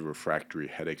types of refractory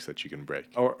headaches that you can break.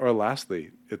 Or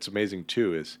lastly, it's amazing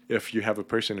too is if you have a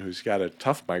person who's got a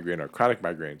tough migraine or chronic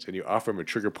migraines and you offer them a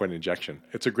trigger point injection,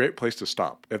 it's a great place to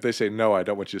stop. If they say, no, I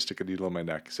don't want you to stick a needle in my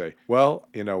neck, say, well,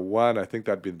 one, I think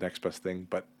that'd be the next best thing,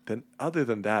 but then other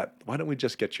than that, why don't we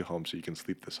just get you home so you can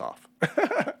sleep this off?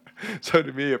 So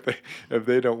to me, if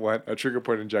they don't want a trigger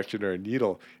point injection or a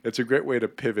needle, it's a great way to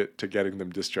pivot to getting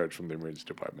them discharged from the emergency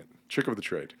department. Trick of the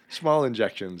trade. Small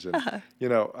injections, and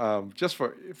just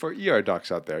for ER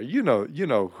docs out there, you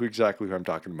know exactly who I'm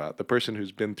talking about. The person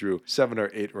who's been through 7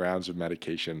 or 8 rounds of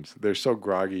medications. They're so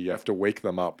groggy, you have to wake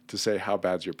them up to say how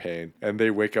bad's your pain, and they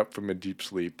wake up from a deep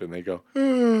sleep and they go,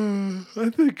 I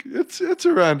think it's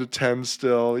around a 10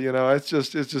 still. It's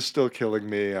just still killing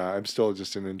me. I'm still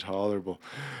just in intolerable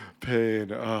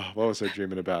pain. Oh, what was I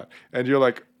dreaming about? And you're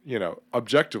like,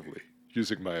 objectively,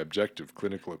 using my objective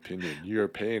clinical opinion, your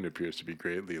pain appears to be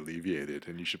greatly alleviated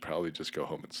and you should probably just go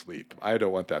home and sleep. I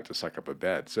don't want that to suck up a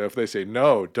bed. So if they say,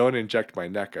 no, don't inject my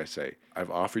neck, I say, I've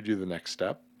offered you the next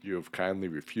step. You have kindly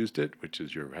refused it, which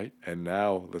is your right. And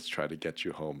now let's try to get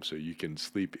you home so you can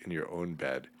sleep in your own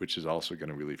bed, which is also going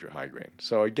to relieve your migraine.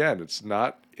 So again, it's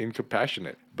not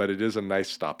incompassionate, but it is a nice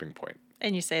stopping point.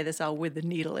 And you say this all with the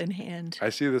needle in hand. I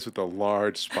see this with a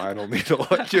large spinal needle,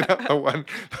 the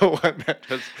one that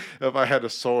just, if I had a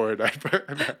sword, I'd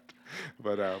burn that.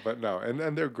 But no,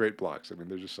 and they're great blocks. I mean,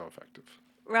 they're just so effective.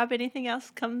 Rob, anything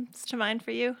else comes to mind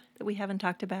for you that we haven't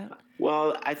talked about?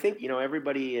 Well, I think,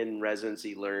 everybody in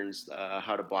residency learns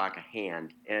how to block a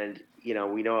hand. And,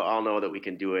 we all know that we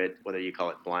can do it, whether you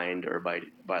call it blind or by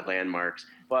landmarks.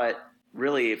 But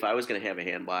really, if I was going to have a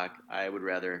hand block, I would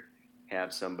rather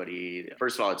have somebody,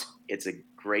 first of all, it's a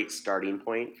great starting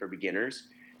point for beginners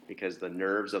because the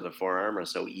nerves of the forearm are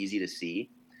so easy to see.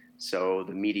 So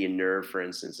the median nerve, for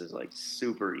instance, is like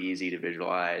super easy to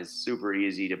visualize, super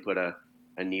easy to put a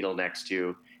needle next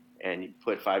to, and you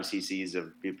put 5 cc's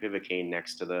of bupivacaine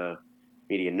next to the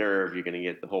median nerve, you're going to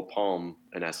get the whole palm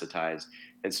anesthetized.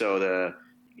 And so the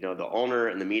ulnar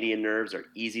and the median nerves are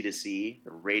easy to see.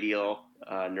 The radial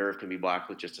nerve can be blocked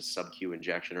with just a sub-Q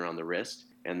injection around the wrist,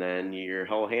 and then your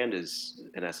whole hand is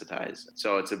anesthetized.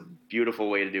 So it's a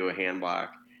beautiful way to do a hand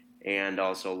block and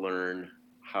also learn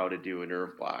how to do a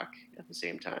nerve block at the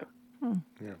same time.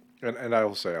 Yeah. And I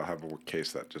will say I'll have a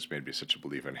case that just made me such a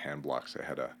believer in hand blocks. I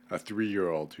had a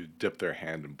 3-year-old who dipped their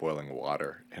hand in boiling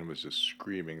water and was just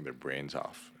screaming their brains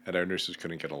off. And our nurses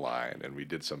couldn't get a line, and we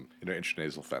did some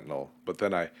intranasal fentanyl. But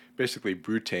then I basically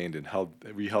brutained and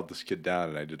we held this kid down,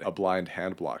 and I did a blind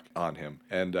hand block on him.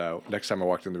 And next time I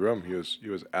walked in the room, he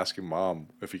was asking mom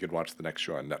if he could watch the next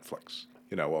show on Netflix.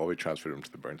 While we transferred him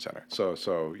to the burn center. So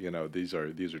these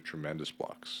are tremendous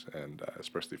blocks, and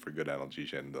especially for good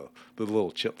analgesia and the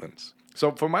little chitlins.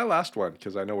 So for my last one,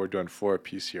 because I know we're doing 4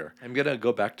 apiece here, I'm going to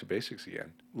go back to basics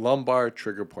again. Lumbar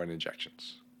trigger point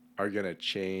injections are going to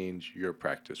change your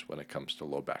practice when it comes to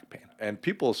low back pain. And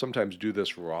people sometimes do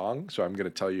this wrong, so I'm going to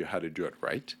tell you how to do it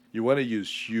right. You want to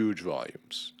use huge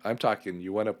volumes. I'm talking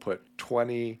you want to put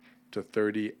 20 to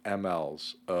 30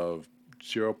 mLs of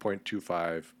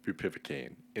 0.25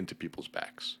 bupivacaine into people's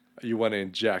backs. You want to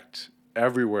inject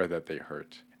everywhere that they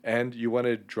hurt. And you want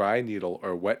to dry needle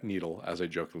or wet needle, as I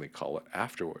jokingly call it,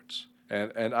 afterwards.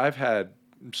 And I've had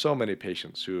so many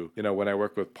patients who, when I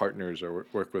work with partners or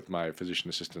work with my physician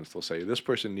assistants, they'll say, this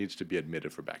person needs to be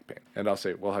admitted for back pain. And I'll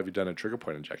say, well, have you done a trigger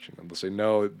point injection? And they'll say,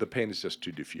 no, the pain is just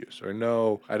too diffuse. Or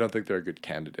no, I don't think they're a good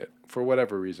candidate for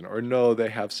whatever reason. Or no, they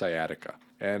have sciatica.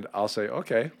 And I'll say,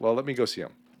 okay, well, let me go see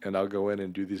them. And I'll go in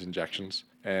and do these injections,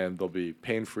 and they'll be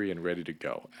pain-free and ready to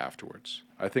go afterwards.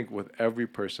 I think with every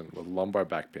person with lumbar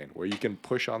back pain, where you can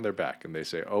push on their back and they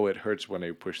say, oh, it hurts when I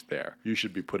push there, you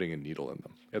should be putting a needle in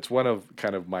them. It's one of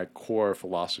kind of my core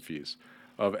philosophies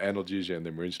of analgesia in the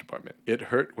emergency department. It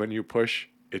hurt when you push,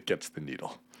 it gets the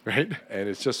needle. Right? And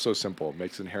it's just so simple. It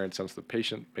makes inherent sense to the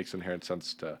patient, makes inherent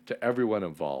sense to everyone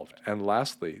involved. And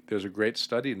lastly, there's a great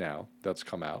study now that's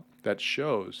come out that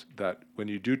shows that when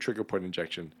you do trigger point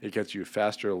injection, it gets you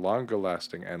faster, longer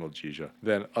lasting analgesia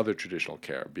than other traditional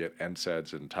care, be it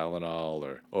NSAIDs and Tylenol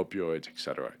or opioids,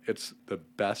 etc. It's the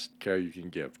best care you can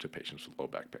give to patients with low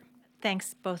back pain.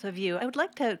 Thanks, both of you. I would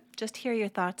like to just hear your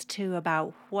thoughts, too,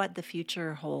 about what the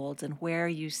future holds and where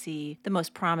you see the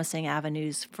most promising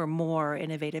avenues for more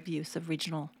innovative use of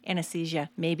regional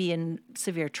anesthesia, maybe in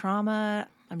severe trauma.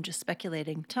 I'm just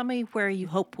speculating. Tell me where you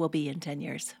hope we'll be in 10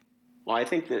 years. Well, I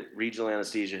think that regional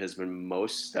anesthesia has been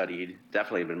most studied,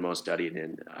 definitely been most studied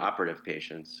in operative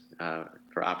patients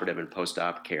for operative and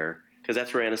post-op care, because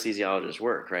that's where anesthesiologists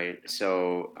work, right?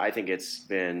 So I think it's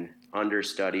been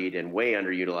understudied and way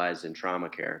underutilized in trauma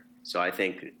care. So I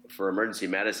think for emergency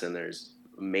medicine, there's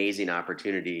amazing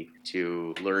opportunity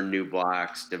to learn new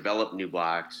blocks, develop new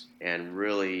blocks, and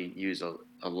really use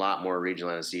a lot more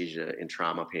regional anesthesia in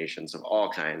trauma patients of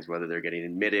all kinds, whether they're getting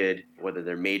admitted, whether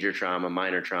they're major trauma,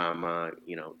 minor trauma,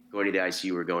 going to the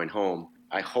ICU or going home.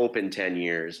 I hope in 10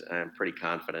 years, I'm pretty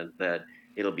confident that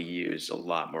it'll be used a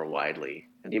lot more widely.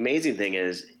 And the amazing thing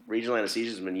is regional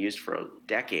anesthesia has been used for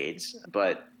decades,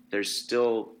 but there's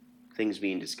still things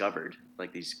being discovered,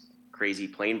 like these crazy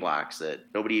plane blocks that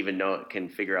nobody even can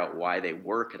figure out why they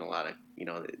work. And a lot of,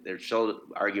 they're still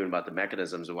arguing about the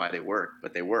mechanisms of why they work,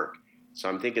 but they work. So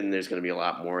I'm thinking there's going to be a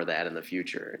lot more of that in the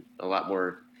future, a lot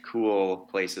more cool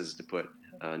places to put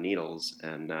needles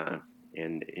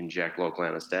and inject local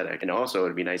anesthetic. And also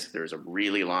it'd be nice if there was a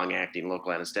really long-acting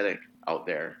local anesthetic out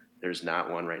there. There's not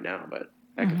one right now, but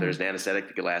if there's an anesthetic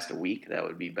that could last a week, that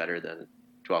would be better than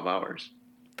 12 hours.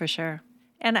 For sure.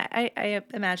 And I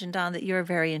imagine, Don, that you're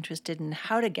very interested in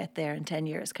how to get there in 10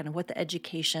 years, kind of what the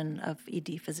education of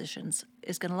ED physicians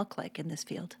is going to look like in this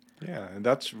field. Yeah, and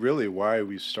that's really why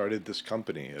we started this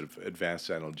company of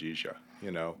Advanced Analgesia.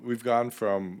 We've gone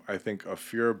from, I think, a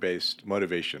fear-based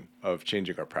motivation of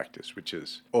changing our practice, which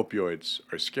is opioids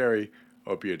are scary,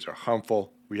 opioids are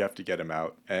harmful, we have to get them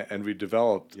out. And we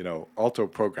developed, ALTO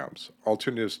programs,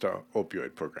 alternatives to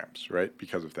opioid programs, right,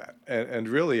 because of that. And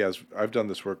really, as I've done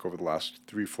this work over the last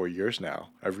 3-4 years now,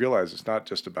 I've realized it's not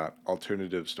just about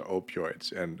alternatives to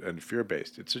opioids and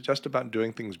fear-based. It's just about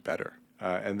doing things better.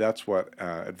 And that's what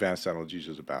Advanced Analgesia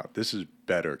is about. This is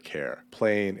better care,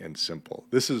 plain and simple.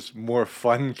 This is more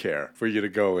fun care for you to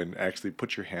go and actually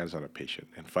put your hands on a patient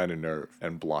and find a nerve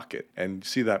and block it and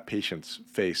see that patient's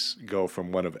face go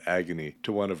from one of agony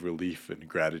to one of relief and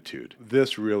gratitude.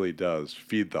 This really does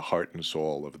feed the heart and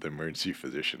soul of the emergency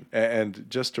physician. And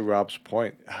just to Rob's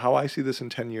point, how I see this in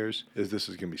 10 years is this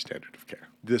is going to be standard of care.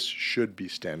 This should be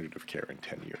standard of care in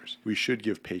 10 years. We should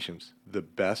give patients the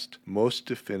best, most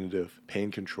definitive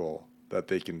pain control that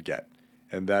they can get.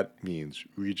 And that means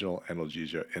regional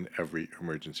analgesia in every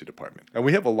emergency department. And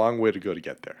we have a long way to go to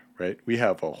get there, right? We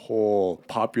have a whole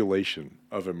population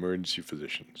of emergency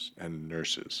physicians and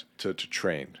nurses to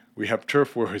train. We have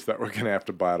turf wars that we're going to have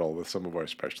to battle with some of our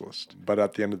specialists. But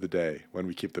at the end of the day, when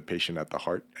we keep the patient at the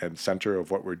heart and center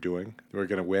of what we're doing, we're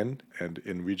going to win. And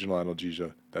in regional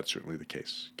analgesia, that's certainly the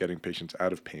case. Getting patients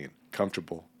out of pain,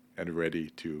 comfortable, and ready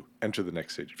to enter the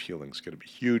next stage of healing is going to be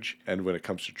huge. And when it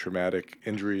comes to traumatic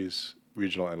injuries,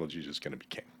 regional analgesia is going to be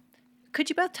king. Could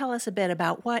you both tell us a bit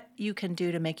about what you can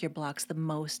do to make your blocks the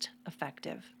most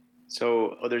effective?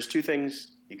 So there's two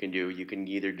things you can do. You can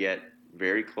either get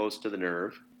very close to the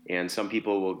nerve, and some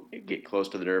people will get close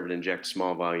to the nerve and inject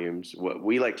small volumes. What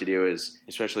we like to do is,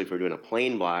 especially if we're doing a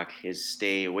plain block, is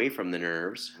stay away from the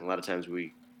nerves. A lot of times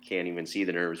we can't even see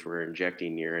the nerves we're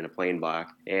injecting near in a plain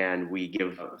block, and we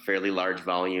give fairly large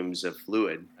volumes of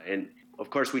fluid. And of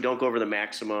course, we don't go over the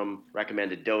maximum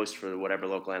recommended dose for whatever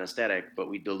local anesthetic, but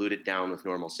we dilute it down with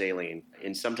normal saline.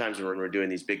 And sometimes when we're doing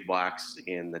these big blocks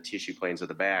in the tissue planes of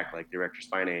the back, like the erector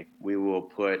spinae, we will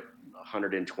put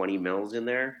 120 mils in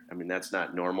there. I mean, that's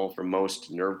not normal for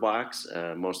most nerve blocks.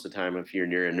 Most of the time, if you're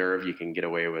near a nerve, you can get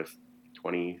away with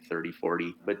 20, 30,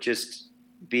 40. But just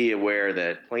be aware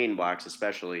that plain blocks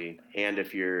especially, and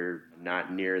if you're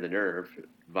not near the nerve,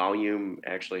 volume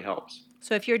actually helps.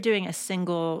 So if you're doing a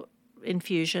single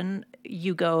infusion,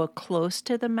 you go close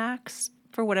to the max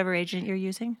for whatever agent you're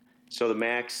using? So the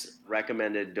max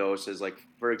recommended dose is, like,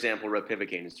 for example,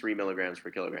 ropivacaine is 3 milligrams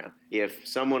per kilogram. If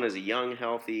someone is a young,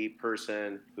 healthy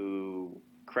person who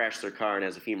crashed their car and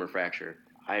has a femur fracture,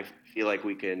 I feel like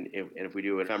we can, if we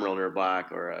do a femoral nerve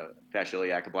block or a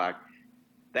fascial block,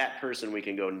 that person, we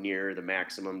can go near the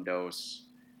maximum dose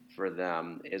for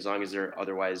them as long as they're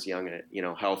otherwise young and,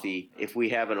 healthy. If we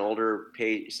have an older,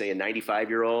 say a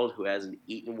 95-year-old who hasn't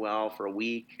eaten well for a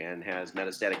week and has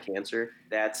metastatic cancer,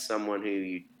 that's someone who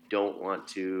you don't want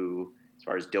to, as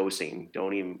far as dosing,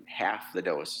 don't even half the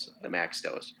dose, the max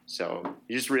dose. So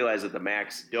you just realize that the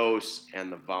max dose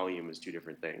and the volume is two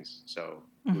different things. So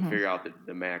we figure out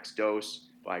the max dose,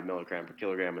 5 milligram per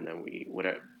kilogram, and then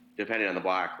depending on the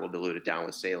block, we'll dilute it down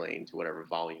with saline to whatever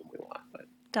volume we want. But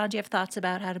Don, do you have thoughts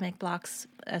about how to make blocks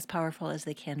as powerful as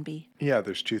they can be? Yeah,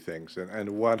 there's two things, and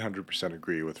 100%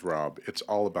 agree with Rob. It's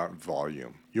all about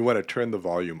volume. You want to turn the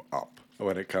volume up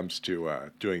when it comes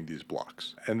to doing these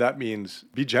blocks. And that means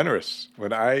be generous.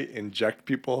 When I inject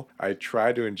people, I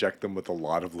try to inject them with a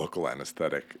lot of local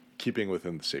anesthetic, keeping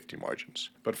within the safety margins.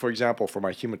 But for example, for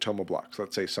my hematoma blocks,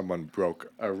 let's say someone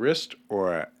broke a wrist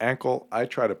or an ankle, I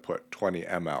try to put 20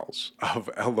 mLs of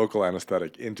local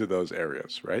anesthetic into those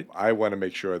areas, right? I want to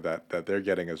make sure that they're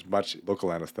getting as much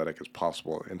local anesthetic as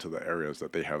possible into the areas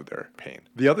that they have their pain.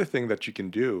 The other thing that you can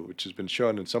do, which has been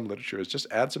shown in some literature, is just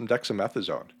add some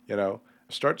dexamethasone,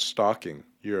 Start stocking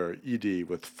your ED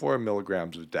with 4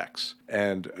 milligrams of dex.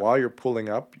 And while you're pulling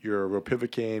up your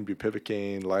ropivacaine,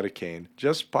 bupivacaine, lidocaine,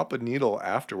 just pop a needle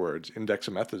afterwards in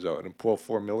dexamethasone and pull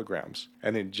 4 milligrams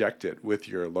and inject it with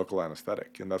your local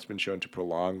anesthetic. And that's been shown to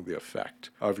prolong the effect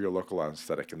of your local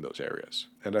anesthetic in those areas.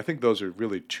 And I think those are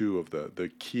really two of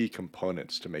the key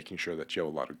components to making sure that you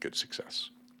have a lot of good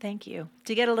success. Thank you.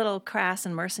 To get a little crass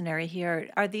and mercenary here,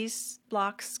 are these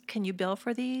blocks, can you bill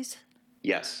for these?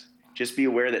 Yes. Just be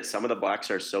aware that some of the blocks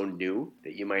are so new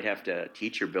that you might have to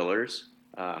teach your billers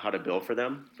how to bill for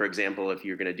them. For example, if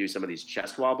you're going to do some of these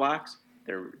chest wall blocks,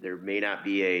 there may not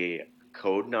be a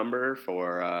code number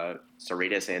for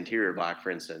serratus anterior block,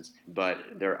 for instance, but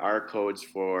there are codes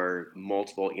for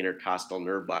multiple intercostal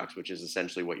nerve blocks, which is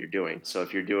essentially what you're doing. So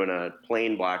if you're doing a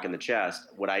plain block in the chest,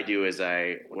 what I do is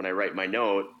when I write my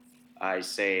note, I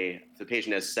say, if the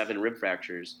patient has 7 rib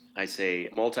fractures, I say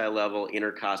multi-level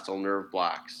intercostal nerve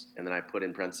blocks, and then I put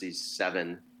in parentheses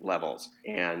 7 levels.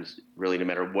 And really, no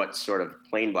matter what sort of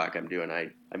plain block I'm doing, I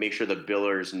make sure the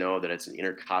billers know that it's an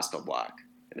intercostal block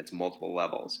and it's multiple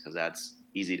levels, because that's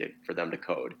easy for them to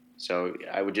code. So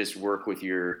I would just work with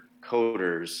your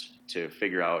coders to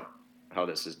figure out how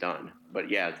this is done. But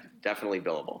yeah, definitely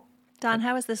billable. Don,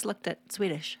 how has this looked at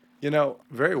Swedish?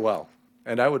 Very well.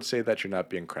 And I would say that you're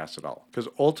not being crass at all. Because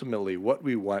ultimately, what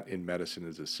we want in medicine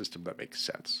is a system that makes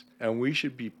sense. And we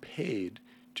should be paid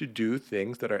to do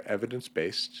things that are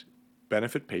evidence-based,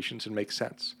 benefit patients, and make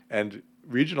sense. And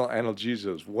regional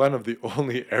analgesia is one of the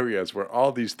only areas where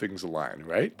all these things align,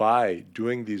 right? By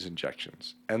doing these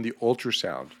injections and the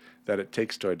ultrasound that it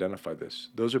takes to identify this,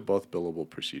 those are both billable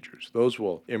procedures. Those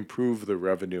will improve the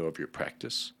revenue of your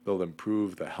practice. They'll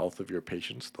improve the health of your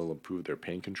patients. They'll improve their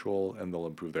pain control, and they'll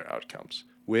improve their outcomes.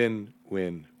 Win,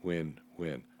 win, win,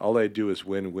 win. All I do is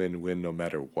win, win, win, no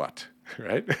matter what,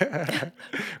 right?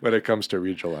 When it comes to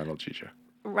regional analgesia.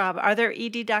 Rob, are there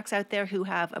ED docs out there who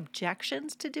have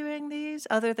objections to doing these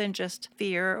other than just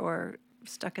fear or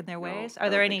stuck in their ways? No, Are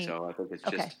there any? I think it's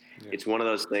just, it's one of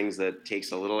those things that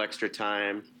takes a little extra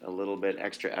time, a little bit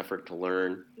extra effort to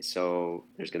learn. So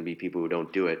there's going to be people who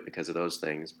don't do it because of those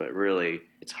things. But really,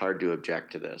 it's hard to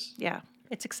object to this. Yeah.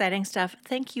 It's exciting stuff.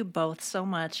 Thank you both so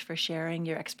much for sharing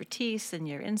your expertise and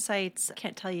your insights. I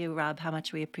can't tell you, Rob, how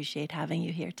much we appreciate having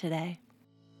you here today.